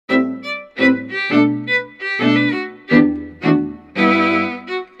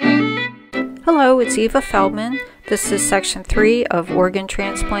it's Eva Feldman. This is section 3 of organ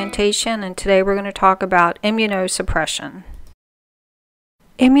transplantation, and today we're going to talk about immunosuppression.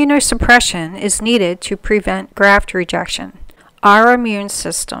 Immunosuppression is needed to prevent graft rejection. Our immune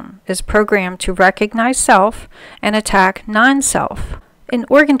system is programmed to recognize self and attack non-self. In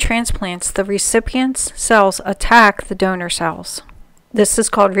organ transplants, the recipient's cells attack the donor cells. This is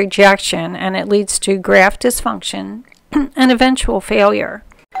called rejection, and it leads to graft dysfunction and eventual failure.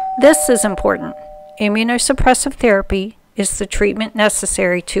 This is important. Immunosuppressive therapy is the treatment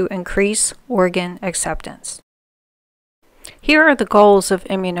necessary to increase organ acceptance. Here are the goals of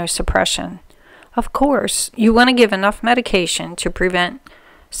immunosuppression. Of course, you want to give enough medication to prevent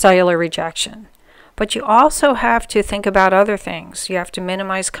cellular rejection, but you also have to think about other things. You have to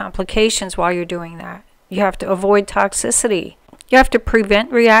minimize complications while you're doing that. You have to avoid toxicity. You have to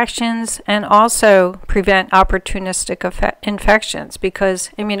prevent reactions and also prevent opportunistic infections, because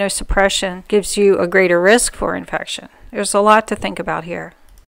immunosuppression gives you a greater risk for infection. There's a lot to think about here.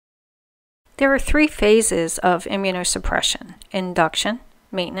 There are 3 phases of immunosuppression: induction,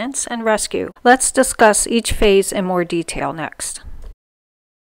 maintenance, and rescue. Let's discuss each phase in more detail next.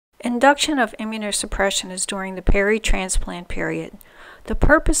 Induction of immunosuppression is during the peri-transplant period. The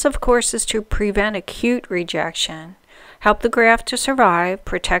purpose, of course, is to prevent acute rejection, help the graft to survive,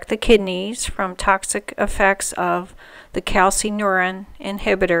 protect the kidneys from toxic effects of the calcineurin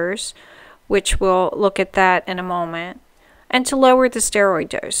inhibitors, which we'll look at that in a moment, and to lower the steroid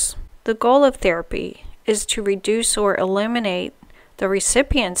dose. The goal of therapy is to reduce or eliminate the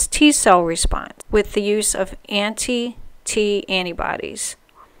recipient's T cell response with the use of anti-T antibodies.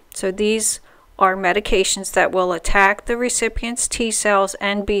 So these are medications that will attack the recipient's T cells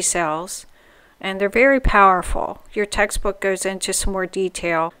and B cells, and they're very powerful. Your textbook goes into some more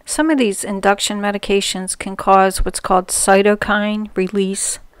detail. Some of these induction medications can cause what's called cytokine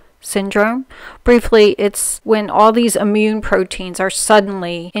release syndrome. Briefly, it's when all these immune proteins are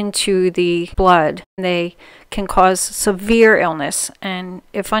suddenly into the blood. They can cause severe illness, and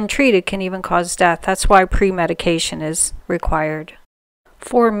if untreated, can even cause death. That's why pre-medication is required.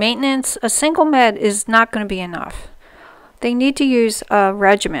 For maintenance, a single med is not going to be enough. They need to use a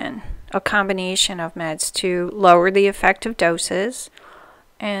regimen, a combination of meds, to lower the effective doses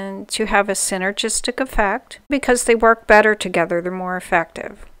and to have a synergistic effect. Because they work better together, they're more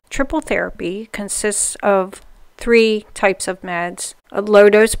effective. Triple therapy consists of 3 types of meds: a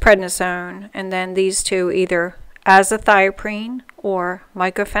low-dose prednisone, and then these 2, either azathioprine or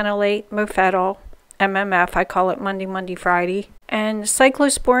mycophenolate mofetil, MMF, I call it Monday, Friday, and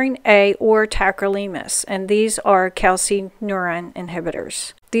cyclosporine A or tacrolimus, and these are calcineurin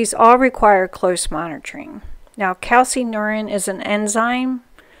inhibitors. These all require close monitoring. Now, calcineurin is an enzyme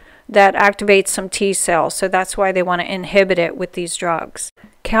that activates some T cells, so that's why they want to inhibit it with these drugs.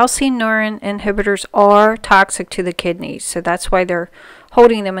 Calcineurin inhibitors are toxic to the kidneys, so that's why they're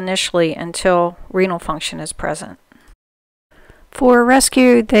holding them initially until renal function is present. For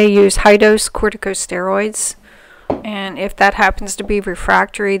rescue, they use high-dose corticosteroids, and if that happens to be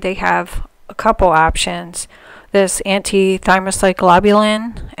refractory, they have a couple options. This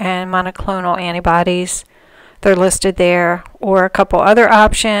anti-thymocyclobuline and monoclonal antibodies, they're listed there, or a couple other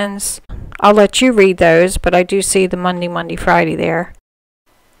options. I'll let you read those, but I do see the Monday, Friday there.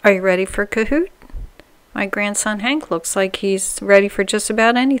 Are you ready for Kahoot? My grandson Hank looks like he's ready for just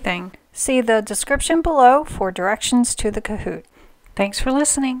about anything. See the description below for directions to the Kahoot. Thanks for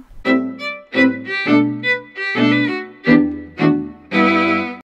listening.